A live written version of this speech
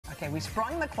Okay, we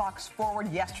sprung the clocks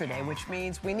forward yesterday, which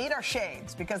means we need our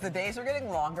shades because the days are getting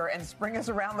longer and spring is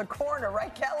around the corner,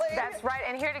 right, Kelly? That's right.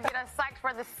 And here to get us psyched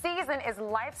for the season is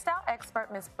lifestyle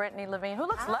expert Miss Brittney Levine, who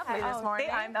looks lovely this morning.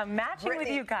 I'm matching with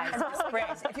you guys.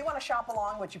 If you want to shop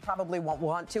along, which you probably won't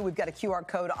want to, we've got a QR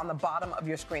code on the bottom of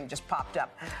your screen just popped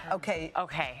up. Okay.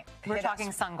 We're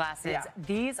talking sunglasses. Yeah.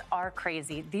 These are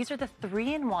crazy. These are the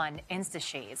 3-in-1 Insta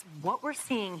Shades. What we're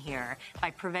seeing here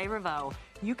by Privé Revaux,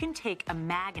 you can take a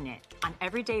magnet on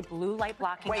everyday blue light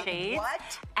blocking shades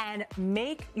and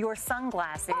make your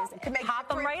sunglasses, pop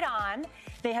them right on.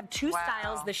 They have two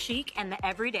styles, the chic and the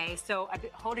everyday. So,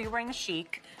 Hoda, you're wearing the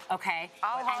chic, okay?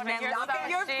 Oh, and then look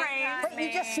at your frame. But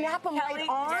you just snap them right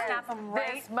on? Snap them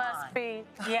right This must be.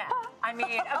 Yeah, I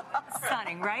mean,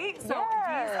 stunning, right? So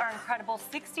these are incredible,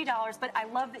 $60, but I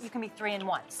love that you can be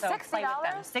 3-in-1. So play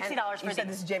with them. $60 for You said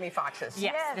this is Jamie Foxx's.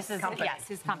 Yes, this is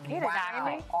his company.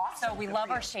 Exactly. Awesome. So we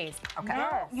love our shades. Okay.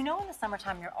 Now, you know in the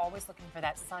summertime, you're always looking for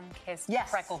that sun-kissed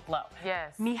freckle glow.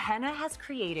 Yes. Me Henna has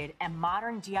created a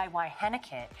modern DIY henna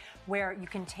kit where you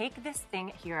can take this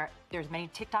thing here. There's many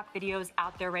TikTok videos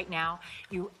out there right now.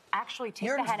 You actually take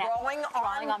the henna. You're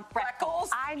drawing on freckles?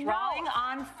 I know. Drawing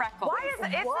on freckles. Why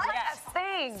is it like a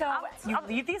thing? So you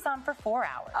leave these on for 4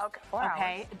 hours. Okay, 4 hours.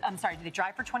 Okay. I'm sorry, they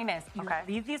dry for 20 minutes. You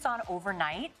leave these on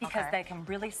overnight because they can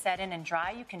really set in and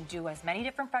dry. You can do as many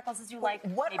different freckles as you like.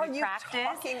 What Maybe are you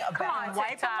talking about? Come on,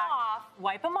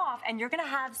 wipe them off, and you're gonna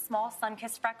have small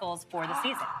sun-kissed freckles for the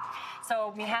season.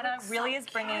 So Henna really is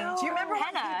bringing Do you remember when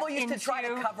henna people used to try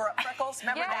to cover up freckles?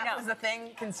 Remember that was the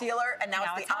thing, concealer, and now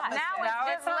it's the opposite. Now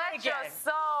it's just let your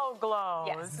soul glow.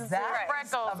 Yes. That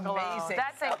freckles is amazing.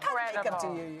 That's incredible. What kind of makeup do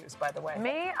you use, by the way?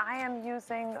 Me, I am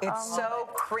using. It's so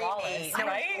creamy. Flawless,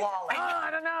 right? Flawless. I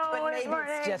don't know. But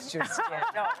maybe it's just your skin.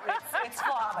 No, it's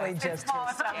Probably flawless. just your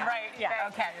skin. Right, yeah.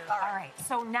 Okay. All right.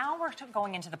 So now we're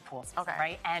going into the pool season,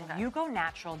 right? And You Go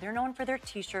Natural, they're known for their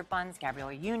t-shirt buns.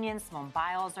 Gabrielle Union, Simone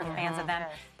Biles are fans of them.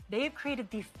 They've created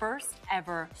the first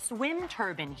ever swim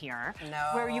turban here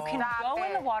where you can go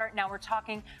in the water. Now we're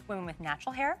talking women with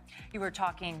natural hair. You were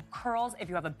talking curls. If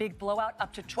you have a big blowout,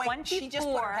 up to 24. Wait, she just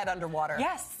put her head underwater.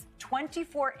 Yes.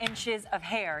 24 inches of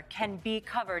hair can be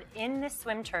covered in this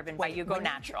swim turban by You Go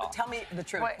Natural. Tell me the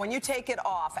truth. When you take it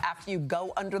off after you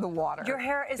go under the water, your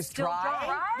hair is still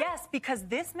dry. Yes, because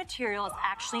this material is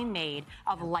actually made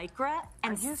of lycra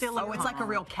and silicone. Oh, it's like a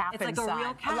real cap inside. It's like a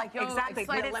real cap. Exactly,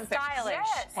 but it's stylish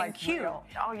and cute.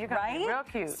 Oh, you're gonna be real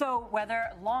cute. So whether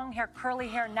long hair, curly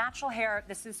hair, natural hair,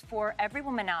 this is for every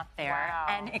woman out there,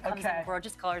 and it comes in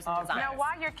gorgeous colors and designs. Now,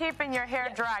 while you're keeping your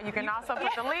hair dry, you can also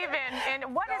put the leave-in.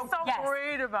 And what is so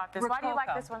great about this? Why do you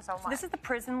like this one so much? So this is the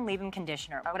Prison leave-in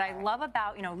conditioner. What I love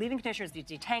about, leave-in conditioners, they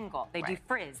detangle, they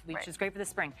defrizz, which is great for the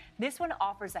spring. This one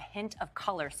offers a hint of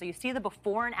color. So you see the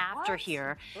before and after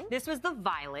here. This was the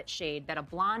violet shade that a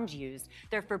blonde used.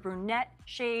 They're for brunette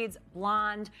shades,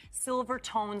 blonde, silver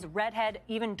tones, redhead,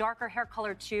 even darker hair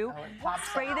color too.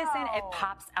 Spray this in, it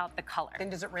pops out the color. And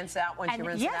does it rinse out once you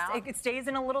rinse it out? Yes, it stays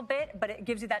in a little bit, but it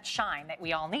gives you that shine that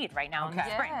we all need right now in the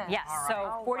spring. Yes,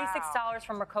 so $46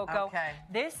 from Rococo.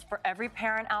 This, for every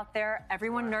parent out there,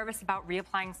 everyone nervous about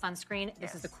reapplying sunscreen,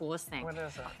 this is the coolest thing. What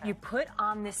is it? You put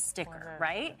on this sticker,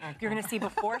 right? You're going to see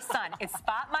before sun. It's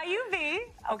Spot My UV,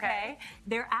 okay?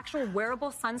 They're actual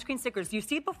wearable sunscreen stickers. You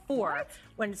see before,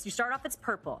 when you start off, it's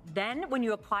purple. Then, when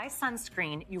you apply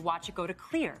sunscreen, you watch it go to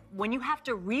clear. When you have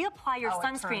to reapply your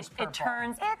sunscreen, it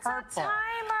turns purple. It's a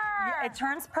timer. It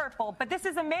turns purple, but this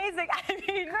is amazing. I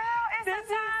mean, girl, it's a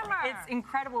timer. It's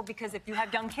incredible because if you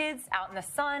have young kids out in the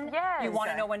sun, you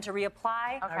want to know when to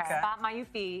reapply. Spot My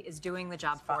UV is doing the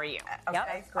job for you.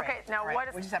 Okay, great. Okay, now what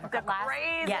is the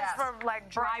craze for like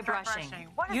dry brushing?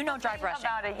 What is dry brushing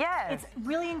about it? Yes. It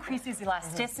really increases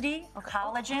elasticity,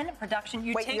 collagen production.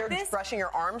 You take you're this. brushing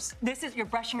your arms? You're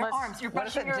brushing your arms. You're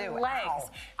brushing your legs.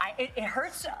 It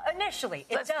hurts initially.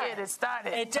 It does. Let's get it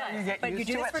started. It does. But you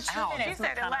do this for 2 minutes. She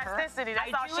said elasticity.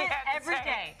 That's all she had to say. Every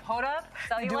day. Hoda,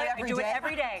 cellulite. I do it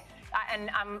every day. And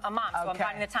I'm a mom, so I'm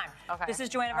finding the time. This is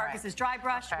Joanna Vargas' dry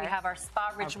brush. We have our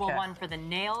Spa Ritual one for the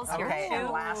nails here too. And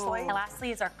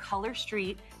lastly is our Color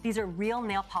Street. These are real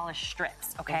nail polish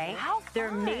strips, okay?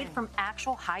 They're made from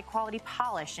actual high quality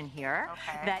polish in here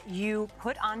that you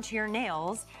put onto your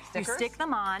nails. You stick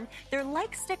them on. They're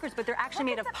like stickers, but they're actually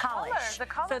made of polish.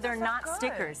 So they're not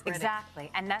stickers.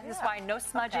 Exactly. And that is why no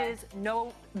smudges,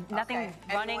 nothing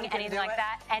running, anything like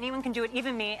that. Anyone can do it,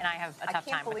 even me, and I have a tough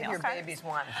time with nails. I can't believe your baby's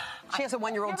one. She has a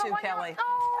 1-year-old too, Kelly.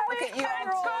 Oh, look at you.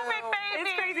 COVID babies.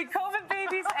 It's crazy. COVID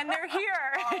babies, and they're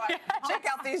here. Check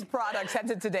out these products. Head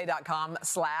to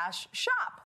today.com/shop.